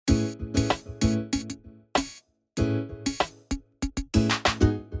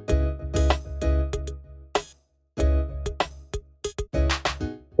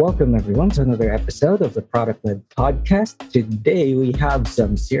Welcome, everyone, to another episode of the Product Led Podcast. Today, we have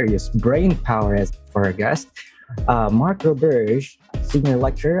some serious brain power as for our guest, Mark Roberge, Senior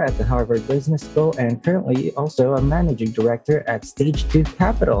Lecturer at the Harvard Business School and currently also a Managing Director at Stage 2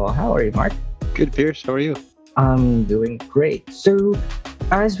 Capital. How are you, Mark? Good, Pierce. How are you? I'm doing great. So,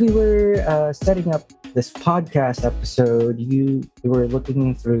 as we were setting up this podcast episode, you were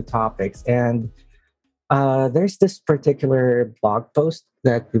looking through topics, and there's this particular blog post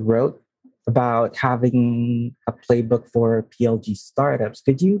that you wrote about having a playbook for PLG startups.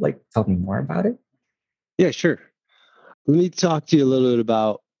 Could you tell me more about it? Yeah, sure. Let me talk to you a little bit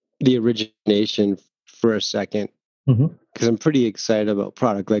about the origination for a second, because I'm pretty excited about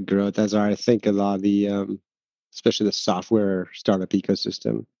product-led growth as I think a lot of the, especially the software startup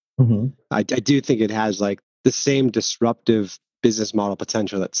ecosystem. I do think it has the same disruptive business model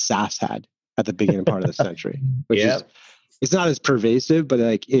potential that SaaS had at the beginning part of the century, which is it's not as pervasive, but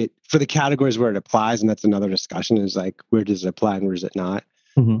it for the categories where it applies, and that's another discussion, is where does it apply and where does it not?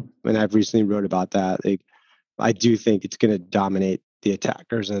 And I've recently wrote about that. I do think it's going to dominate the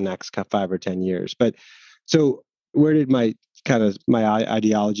attackers in the next 5 or 10 years. But so where did my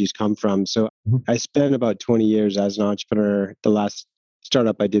ideologies come from? So I spent about 20 years as an entrepreneur. The last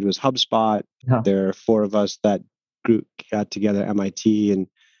startup I did was HubSpot. There are 4 of us that got together at MIT, and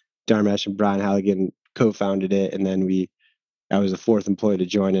Dharmesh and Brian Halligan co-founded it. And then I was the 4th employee to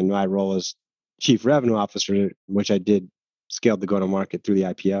join, and my role as Chief Revenue Officer, which I did scaled the go-to-market through the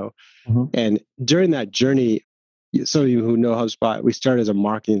IPO. And during that journey, some of you who know HubSpot, we started as a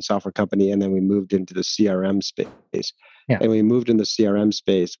marketing software company, and then we moved into the CRM space. And we moved in the CRM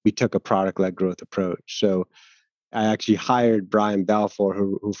space, we took a product-led growth approach. So I actually hired Brian Balfour,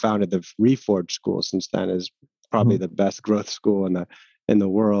 who founded the Reforge School. Since then is probably the best growth school in the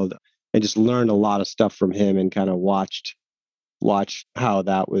world, and just learned a lot of stuff from him, and kind of watched how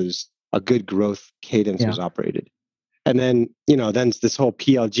that was a good growth cadence was operated. And then, then this whole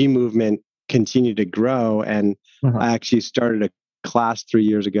PLG movement continued to grow. And I actually started a class 3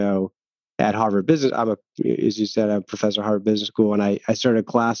 years ago at Harvard Business. As you said, I'm a professor at Harvard Business School, and I started a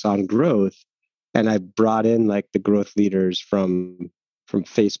class on growth. And I brought in the growth leaders from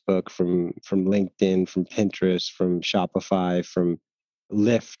Facebook, from LinkedIn, from Pinterest, from Shopify, from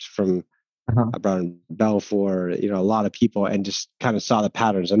Lyft, from I brought in Balfour, a lot of people, and just kind of saw the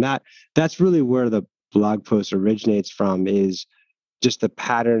patterns. And that's really where the blog post originates from, is just the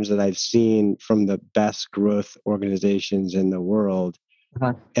patterns that I've seen from the best growth organizations in the world.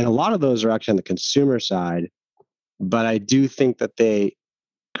 And a lot of those are actually on the consumer side, but I do think that they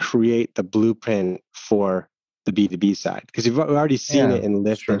create the blueprint for the B2B side, because we've already seen it in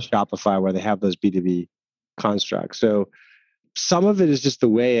Lyft and Shopify, where they have those B2B constructs. So some of it is just the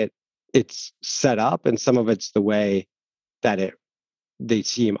way it's set up, and some of it's the way that the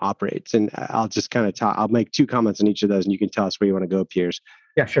team operates. And I'll just kind of I'll make 2 comments on each of those, and you can tell us where you want to go, Piers.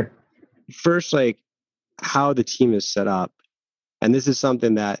 Yeah, sure. First, how the team is set up. And this is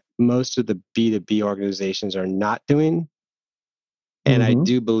something that most of the B2B organizations are not doing. And I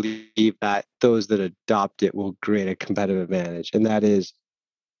do believe that those that adopt it will create a competitive advantage. And that is,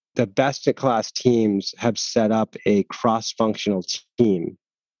 the best-in-class teams have set up a cross-functional team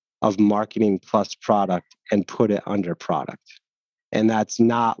of marketing plus product and put it under product. And that's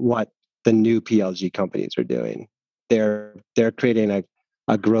not what the new PLG companies are doing. They're creating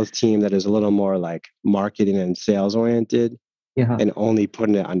a growth team that is a little more marketing and sales oriented, and only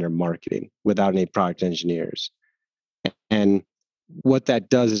putting it under marketing without any product engineers. And what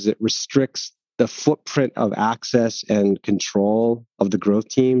that does is it restricts the footprint of access and control of the growth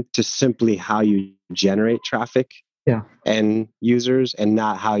team to simply how you generate traffic and users, and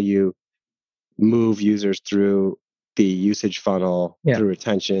not how you move users through the usage funnel, through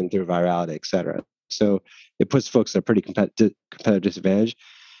retention, through virality, et cetera. So it puts folks at a pretty competitive disadvantage.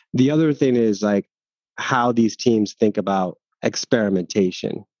 The other thing is how these teams think about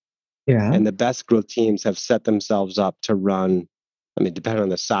experimentation. And the best growth teams have set themselves up to run, depending on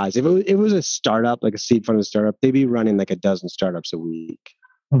the size. If it was a startup, like a seed funded startup, they'd be running a dozen startups a week.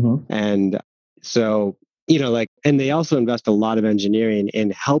 And so, and they also invest a lot of engineering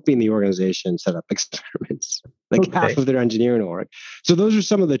in helping the organization set up experiments, half of their engineering org. So those are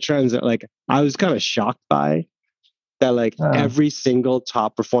some of the trends that I was kind of shocked by, that every single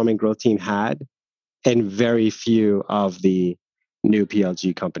top performing growth team had, and very few of the new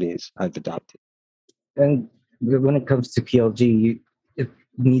PLG companies I've adopted. And when it comes to PLG, it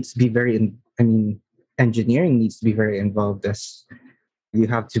needs to be engineering needs to be very involved, as you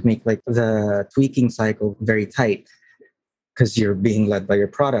have to make the tweaking cycle very tight, because you're being led by your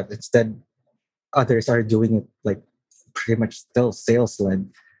product. Instead, others are doing it pretty much still sales led.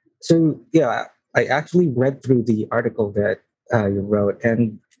 So yeah, I actually read through the article that you wrote,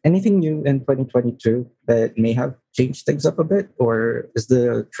 and anything new in 2022 that may have changed things up a bit, or is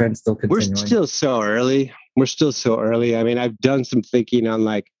the trend still continuing? We're still so early. I mean, I've done some thinking on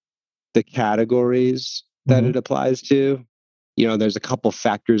like the categories that it applies to. You know, there's a couple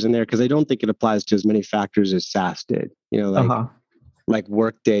factors in there because I don't think it applies to as many factors as SaaS did. You know, like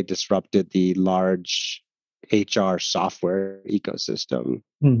Workday disrupted the large HR software ecosystem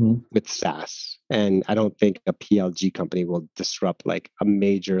with SaaS. And I don't think a PLG company will disrupt like a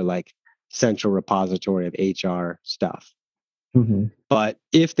major like central repository of HR stuff. But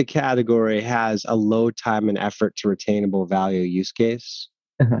if the category has a low time and effort to retainable value use case,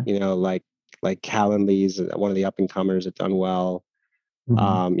 you know, like Calendly's one of the up and comers that's done well. You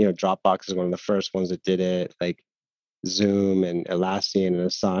know, Dropbox is one of the first ones that did it. Like Zoom and Atlassian and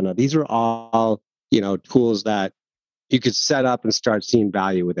Asana. These are all, you know, tools that you could set up and start seeing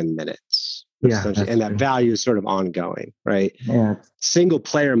value within minutes. Yeah, and that value is sort of ongoing, right? Yeah. Single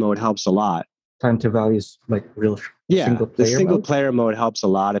player mode helps a lot. Time to value is like real single player the single mode? player mode helps a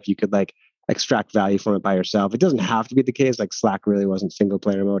lot if you could like extract value from it by yourself. It doesn't have to be the case. Like Slack really wasn't single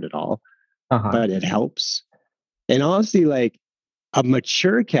player mode at all, but it helps. And honestly, like a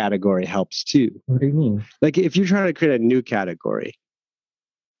mature category helps too. What do you mean? Like if you're trying to create a new category,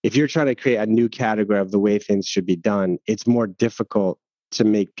 of the way things should be done, it's more difficult to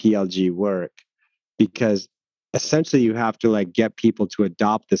make PLG work because essentially you have to like get people to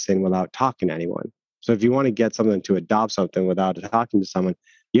adopt this thing without talking to anyone. So if you want to get someone to adopt something without talking to someone,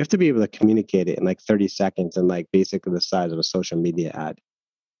 you have to be able to communicate it in like 30 seconds and like basically the size of a social media ad.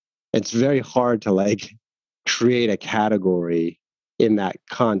 It's very hard to like create a category in that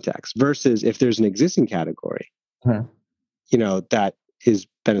context versus if there's an existing category, you know, that has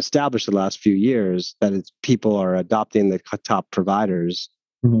been established the last few years, that it's people are adopting the top providers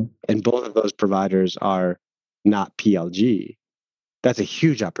and both of those providers are not PLG. That's a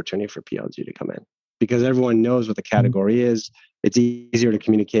huge opportunity for PLG to come in because everyone knows what the category is. It's easier to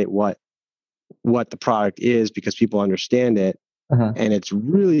communicate what the product is because people understand it. And it's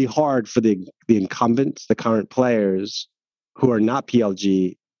really hard for the incumbents, the current players who are not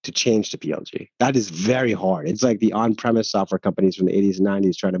PLG to change to PLG. That is very hard. It's like the on-premise software companies from the 80s and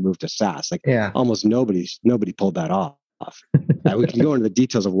 90s trying to move to SaaS. Like almost nobody pulled that off. We can go into the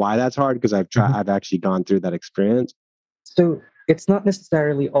details of why that's hard because I've actually gone through that experience. So it's not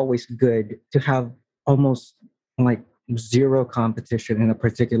necessarily always good to have almost like zero competition in a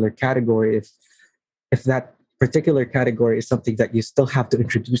particular category if that particular category is something that you still have to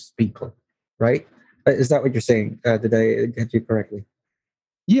introduce people, right? Is that what you're saying? Did I get you correctly?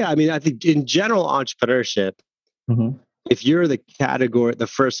 Yeah, I mean, I think in general entrepreneurship, if you're the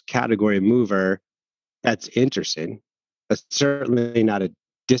first category mover, that's interesting. That's certainly not a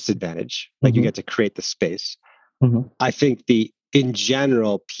disadvantage. Like you get to create the space. I think in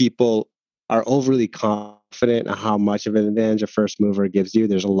general, people are overly confident in how much of an advantage a first mover gives you.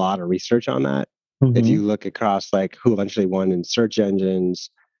 There's a lot of research on that. If you look across like who eventually won in search engines,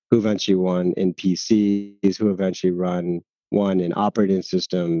 who eventually won in PCs, who eventually won in operating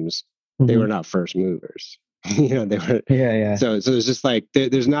systems, they were not first movers. You know, they were. So it's just like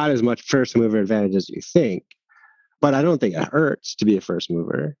there's not as much first mover advantage as you think, but I don't think it hurts to be a first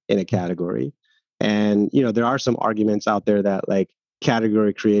mover in a category. And you know, there are some arguments out there that like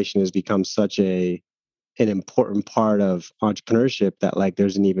category creation has become such an important part of entrepreneurship that like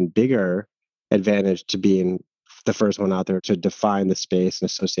there's an even bigger advantage to being the first one out there to define the space and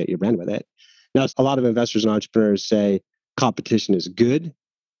associate your brand with it. Now, a lot of investors and entrepreneurs say competition is good.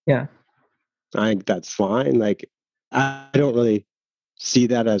 Yeah. I think that's fine. Like, I don't really see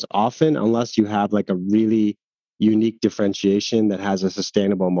that as often unless you have like a really unique differentiation that has a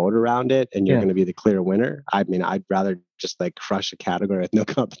sustainable moat around it and you're going to be the clear winner. I mean, I'd rather just like crush a category with no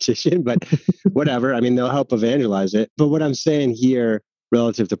competition, but whatever. I mean, they'll help evangelize it. But what I'm saying here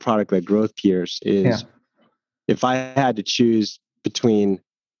relative to product-led growth peers is if I had to choose between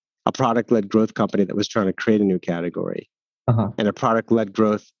a product-led growth company that was trying to create a new category and a product-led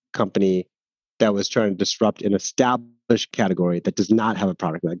growth company that was trying to disrupt an established category that does not have a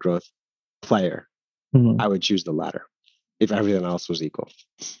product-led growth player, I would choose the latter if everything else was equal.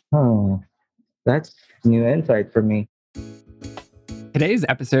 Oh, that's new insight for me. Today's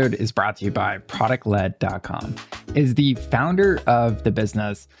episode is brought to you by ProductLed.com. is the founder of the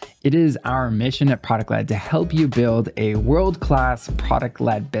business. It is our mission at Product Led to help you build a world-class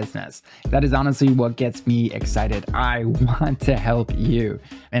product-led business. That is honestly what gets me excited. I want to help you.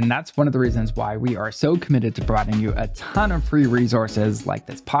 And that's one of the reasons why we are so committed to providing you a ton of free resources like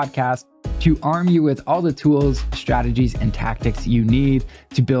this podcast to arm you with all the tools, strategies, and tactics you need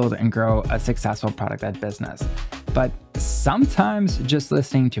to build and grow a successful product-led business. But sometimes just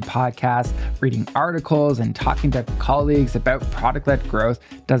listening to podcasts, reading articles, and talking to colleagues about product-led growth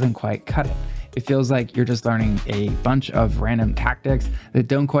doesn't quite cut it. It feels like you're just learning a bunch of random tactics that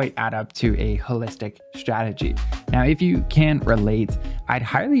don't quite add up to a holistic strategy. Now, if you can relate, I'd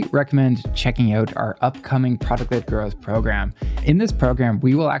highly recommend checking out our upcoming Product-Led Growth program. In this program,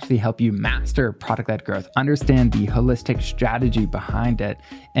 we will actually help you master product-led growth, understand the holistic strategy behind it,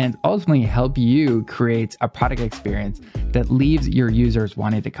 and ultimately help you create a product experience that leaves your users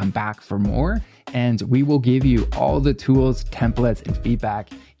wanting to come back for more. And we will give you all the tools, templates, and feedback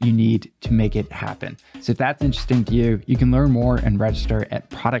you need to make it happen. So if that's interesting to you, you can learn more and register at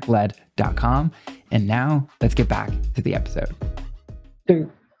productled.com. And now let's get back to the episode. So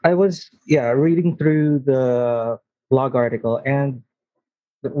I was reading through the blog article, and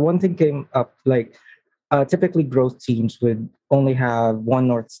one thing came up, like typically growth teams would only have one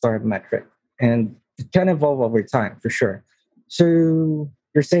North Star metric, and it can evolve over time for sure. So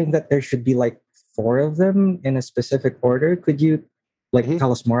you're saying that there should be like 4 of them in a specific order. Could you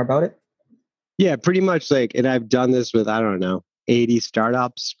tell us more about it? Yeah, pretty much and I've done this with, 80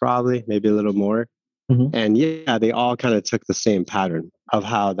 startups, probably, maybe a little more. Mm-hmm. And yeah, they all kind of took the same pattern of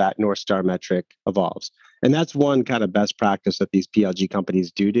how that North Star metric evolves. And that's one kind of best practice that these PLG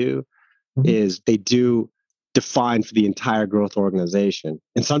companies do mm-hmm. is they do define for the entire growth organization,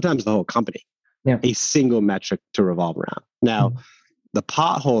 and sometimes the whole company, a single metric to revolve around. Now, mm-hmm. the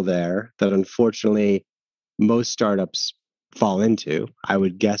pothole there that unfortunately most startups fall into, I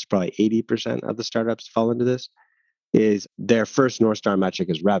would guess probably 80% of the startups fall into this, is their first North Star metric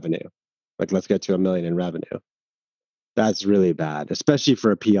is revenue. Like, let's get to $1 million in revenue. That's really bad, especially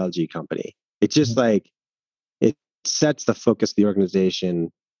for a PLG company. It's just it sets the focus of the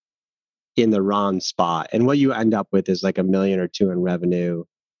organization in the wrong spot. And what you end up with is like $1 million or $2 million in revenue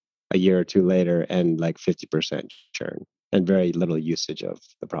a year or two later, and like 50% churn and very little usage of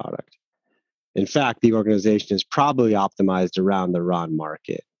the product. In fact, the organization is probably optimized around the wrong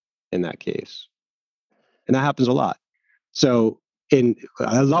market in that case. And that happens a lot. So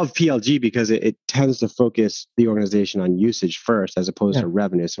I love PLG because it tends to focus the organization on usage first as opposed to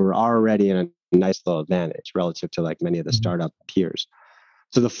revenue. So we're already in a nice little advantage relative to like many of the startup peers.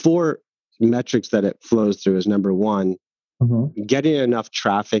 So the 4 metrics that it flows through is number 1, getting enough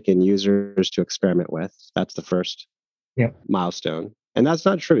traffic and users to experiment with. That's the first milestone. And that's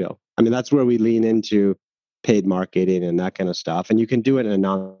not trivial. I mean, that's where we lean into paid marketing and that kind of stuff. And you can do it in a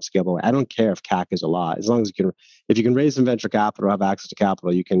non-scalable way. I don't care if CAC is a lot. As long as if you can raise some venture capital or have access to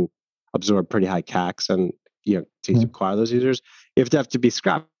capital, you can absorb pretty high CACs and to acquire those users. If they have to be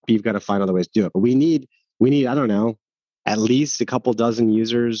scrappy, you've got to find other ways to do it. But we need, I don't know, at least a couple dozen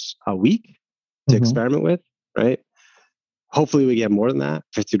users a week to experiment with, right? Hopefully we get more than that,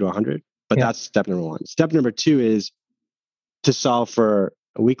 50 to 100. But that's step number 1. Step number 2 is to solve for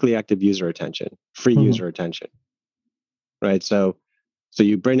a weekly active user retention, free user retention, right? So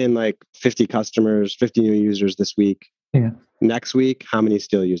you bring in like 50 customers, 50 new users this week. Yeah. Next week, how many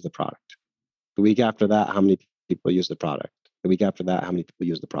still use the product? The week after that, how many people use the product? The week after that, how many people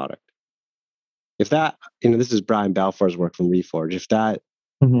use the product? If that, this is Brian Balfour's work from Reforge. If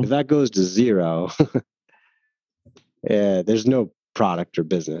that goes to 0, there's no product or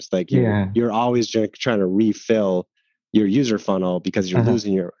business. Like you're always trying to refill your user funnel because you're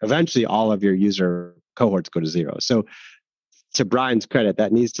losing eventually all of your user cohorts go to 0. So to Brian's credit,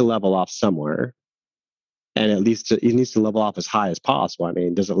 that needs to level off somewhere. And at least it needs to level off as high as possible. I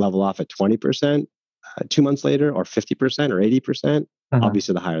mean, does it level off at 20% 2 months later, or 50% or 80%?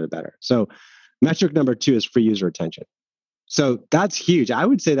 Obviously, the higher the better. So metric number 2 is free user retention. So that's huge. I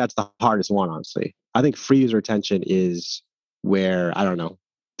would say that's the hardest one, honestly. I think free user retention is where,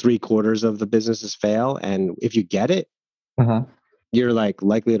 3/4 of the businesses fail. And if you get it, your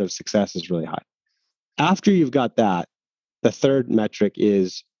likelihood of success is really high. After you've got that, the third metric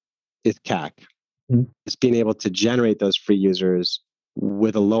is CAC. It's being able to generate those free users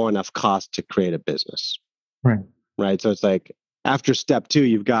with a low enough cost to create a business. Right. So it's like after step 2,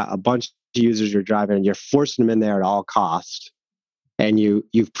 you've got a bunch of users you're driving and you're forcing them in there at all costs. And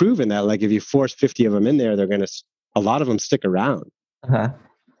you've proven that if you force 50 of them in there, a lot of them stick around.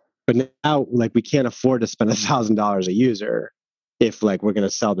 But now we can't afford to spend $1,000 a user if we're going to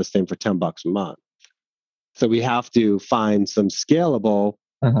sell this thing for $10 a month. So we have to find some scalable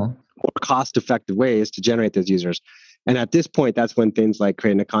or cost-effective ways to generate those users. And at this point, that's when things like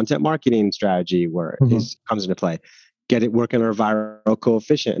creating a content marketing strategy comes into play. Get it working on our viral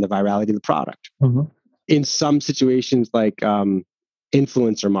coefficient and the virality of the product. In some situations, like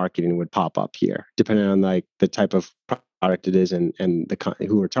influencer marketing would pop up here, depending on like the type of product it is and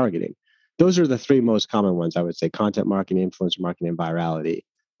who we're targeting. Those are the three most common ones, I would say: content marketing, influencer marketing, and virality,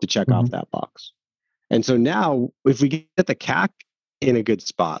 to check off that box. And so now, if we get the CAC in a good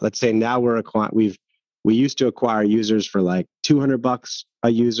spot, let's say now we used to acquire users for like $200 a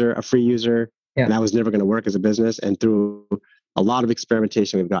user, a free user, and that was never going to work as a business. And through a lot of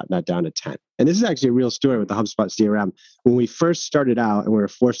experimentation, we've gotten that down to 10. And this is actually a real story with the HubSpot CRM. When we first started out and we were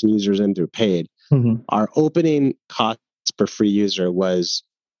forcing users in through paid, our opening cost per free user was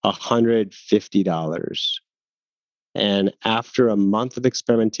 $150. And after a month of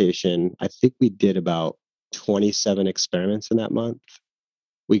experimentation, I think we did about 27 experiments in that month.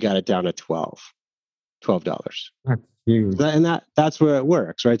 We got it down to $12. That's huge. That's where it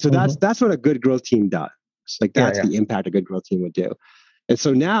works, right? So that's what a good growth team does. Like that's the impact a good growth team would do. And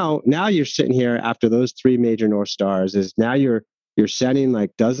so now you're sitting here after those three major North Stars. Is now you're sending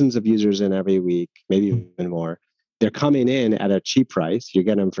like dozens of users in every week, maybe even more. They're coming in at a cheap price. You're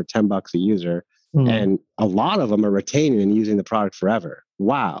getting them for $10 a user. And a lot of them are retaining and using the product forever.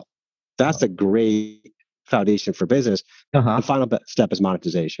 Wow. That's a great foundation for business. The final step is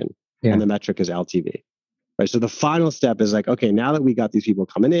monetization. And the metric is LTV. Right. So the final step is like, okay, now that we got these people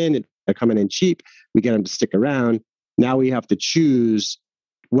coming in, they're coming in cheap, we get them to stick around. Now we have to choose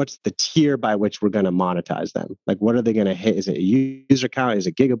what's the tier by which we're going to monetize them. Like, what are they going to hit? Is it a user count? Is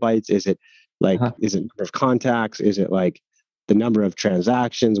it gigabytes? Is it like, is it number of contacts? Is it like the number of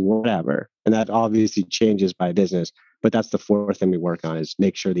transactions, whatever? And that obviously changes by business, but that's the fourth thing we work on, is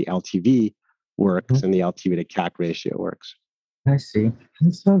make sure the LTV works and the LTV to CAC ratio works. I see.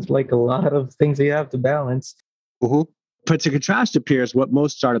 It sounds like a lot of things you have to balance. But to contrast to peers, what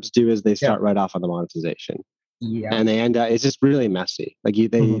most startups do is they start right off on the monetization. And they end up, it's just really messy. Like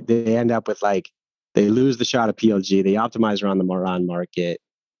they end up with like, they lose the shot of PLG, they optimize around the Moran market.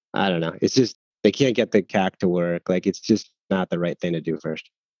 I don't know. It's just, they can't get the CAC to work. Like, it's just not the right thing to do first.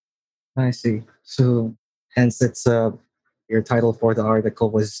 I see. So hence it's your title for the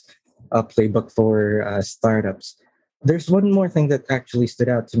article was a playbook for startups. There's one more thing that actually stood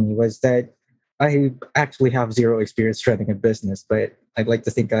out to me, was that I actually have zero experience running a business, but I'd like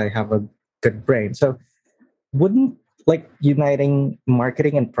to think I have a good brain. So wouldn't like uniting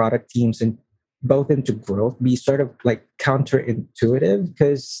marketing and product teams and both into growth be sort of like counterintuitive?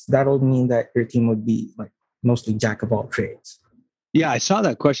 Because that'll mean that your team would be like mostly jack of all trades. Yeah, I saw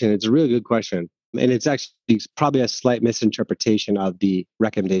that question. It's a really good question. And it's actually probably a slight misinterpretation of the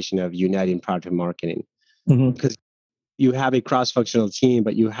recommendation of uniting product and marketing. Because you have a cross-functional team,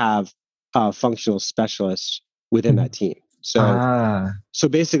 but you have functional specialists within that team. So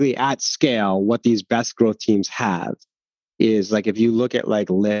basically at scale, what these best growth teams have is like, if you look at like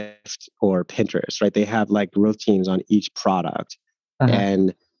Lyft or Pinterest, right? They have like growth teams on each product,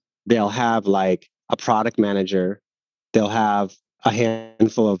 and they'll have like a product manager. They'll have a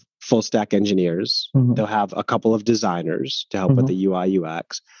handful of full stack engineers. They'll have a couple of designers to help with the UI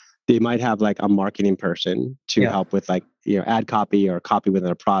UX. They might have like a marketing person to help with like, ad copy or copy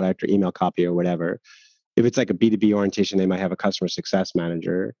within a product or email copy or whatever. If it's like a B2B orientation, they might have a customer success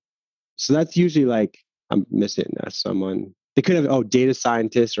manager. So that's usually like, I'm missing someone. They could have, data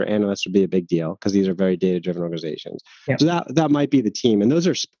scientists or analysts would be a big deal because these are very data-driven organizations. So that might be the team. And those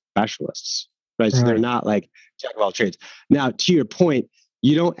are specialists, right? So they're not like jack of all trades. Now, to your point,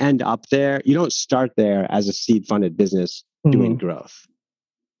 you don't end up there. You don't start there as a seed-funded business doing growth.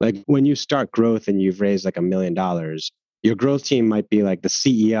 Like when you start growth and you've raised like $1 million, your growth team might be like the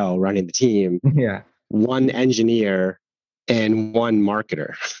CEO running the team, one engineer and one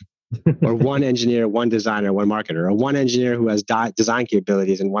marketer, or one engineer, one designer, one marketer, or one engineer who has design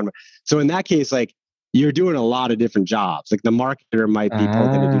capabilities and one. So in that case, like you're doing a lot of different jobs. Like the marketer might be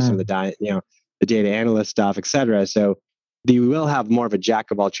pulled in to do some of the the data analyst stuff, et cetera. So you will have more of a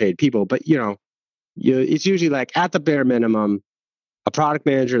jack of all trade people, but it's usually like at the bare minimum, a product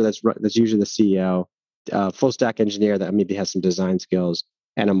manager that's usually the CEO, full stack engineer that maybe has some design skills,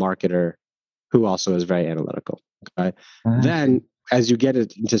 and a marketer who also is very analytical. Okay. Then as you get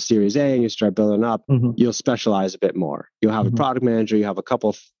it into Series A and you start building up, you'll specialize a bit more. You'll have a product manager, you have a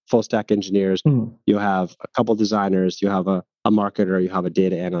couple of full stack engineers, you'll have a couple designers, you have a marketer, you have a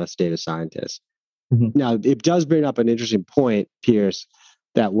data analyst, data scientist. Now, it does bring up an interesting point, Pierce,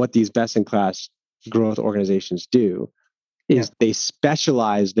 that what these best-in-class growth organizations do is they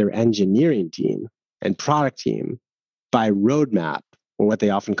specialize their engineering team and product team by roadmap, or what they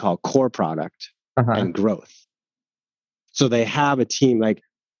often call core product and growth. So they have a team, like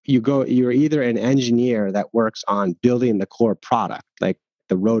you're either an engineer that works on building the core product, like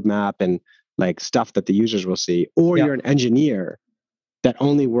the roadmap and like stuff that the users will see, or you're an engineer that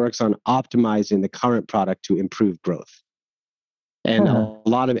only works on optimizing the current product to improve growth. And a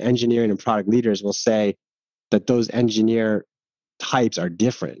lot of engineering and product leaders will say that those engineer types are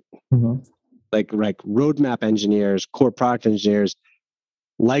different. Like roadmap engineers, core product engineers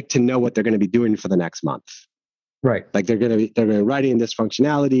like to know what they're going to be doing for the next month. Right. Like they're going to be writing this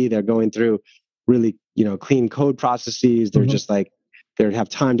functionality. They're going through really, clean code processes. They're just like, they have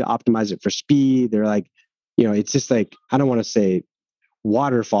time to optimize it for speed. They're like, it's just like, I don't want to say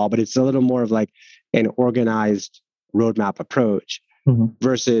waterfall, but it's a little more of like an organized roadmap approach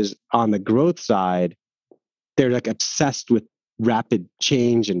versus on the growth side, they're like obsessed with rapid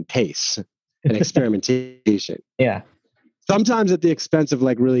change and pace and experimentation. Yeah. Sometimes at the expense of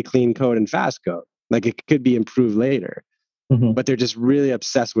like really clean code and fast code. Like it could be improved later, but they're just really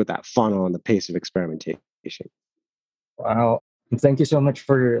obsessed with that funnel and the pace of experimentation. Wow. Thank you so much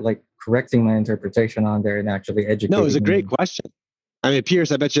for like correcting my interpretation on there and actually educating. No, it was a great question. I mean,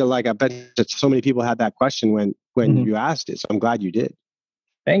 Pierce, I bet you so many people had that question when you asked it. So I'm glad you did.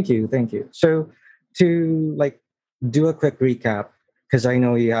 Thank you. So to like do a quick recap, because I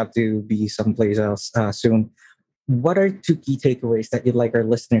know you have to be someplace else soon. What are 2 key takeaways that you'd like our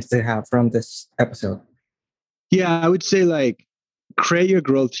listeners to have from this episode? Yeah, I would say like create your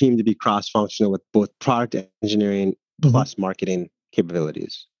growth team to be cross-functional with both product engineering plus marketing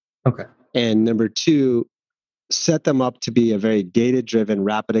capabilities. Okay. And number 2, set them up to be a very data-driven,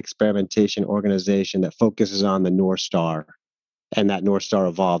 rapid experimentation organization that focuses on the North Star. And that North Star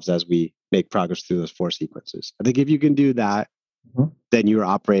evolves as we make progress through those 4 sequences. I think if you can do that, then you're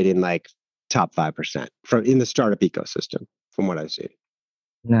operating like top 5% in the startup ecosystem, from what I see.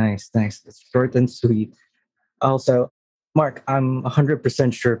 Nice. It's short and sweet. Also, Mark, I'm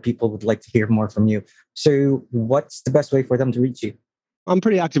 100% sure people would like to hear more from you. So what's the best way for them to reach you? I'm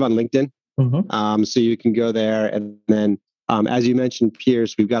pretty active on LinkedIn. So you can go there. And then, as you mentioned,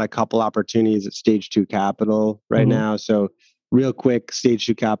 Pierce, we've got a couple opportunities at Stage 2 Capital right now. So real quick, Stage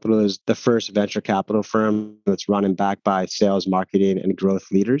 2 Capital is the first venture capital firm that's run and backed by sales, marketing, and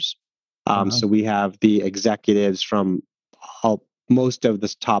growth leaders. So we have the executives from most of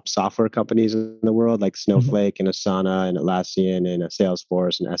the top software companies in the world, like Snowflake and Asana and Atlassian and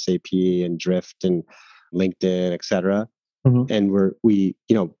Salesforce and SAP and Drift and LinkedIn, et cetera. And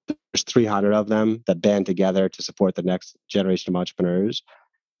there's 300 of them that band together to support the next generation of entrepreneurs.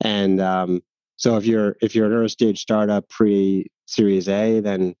 And so if you're an early stage startup pre-Series A,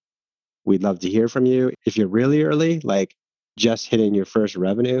 then we'd love to hear from you. If you're really early, like just hitting your first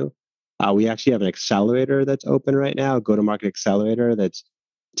revenue, we actually have an accelerator that's open right now, go-to-market accelerator. That's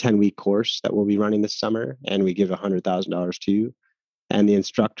a 10-week course that we'll be running this summer, and we give $100,000 to you. And the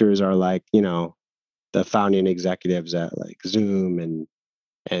instructors are like, the founding executives at like Zoom and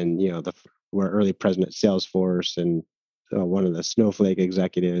we're early president at Salesforce and one of the Snowflake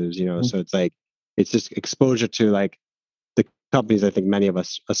executives. So it's like it's just exposure to like the companies I think many of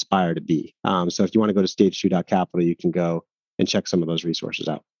us aspire to be. So if you want to go to stage2.capital, you can go and check some of those resources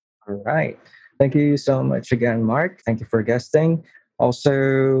out. All right. Thank you so much again, Mark. Thank you for guesting.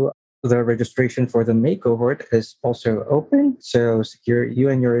 Also, the registration for the May cohort is also open. So secure you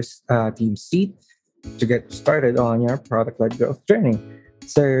and your team seat to get started on your product-led growth journey.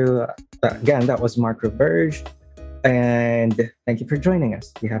 So again, that was Mark Roberge. And thank you for joining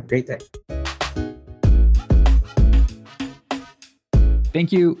us. You have a great day.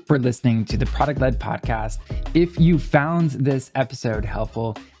 Thank you for listening to the Product Led Podcast. If you found this episode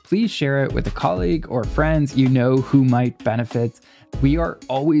helpful, please share it with a colleague or friends you know who might benefit. We are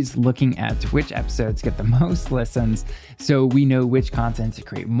always looking at which episodes get the most listens, so we know which content to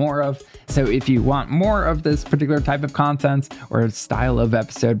create more of. So if you want more of this particular type of content or style of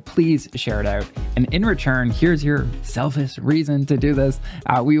episode, please share it out. And in return, here's your selfish reason to do this.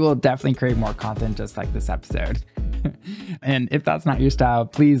 We will definitely create more content just like this episode. And if that's not your style,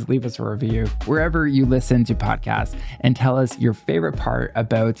 please leave us a review wherever you listen to podcasts and tell us your favorite part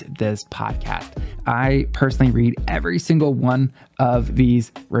about this podcast. I personally read every single one of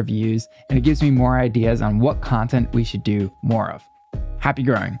these reviews, and it gives me more ideas on what content we should do more of. Happy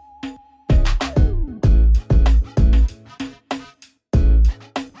growing.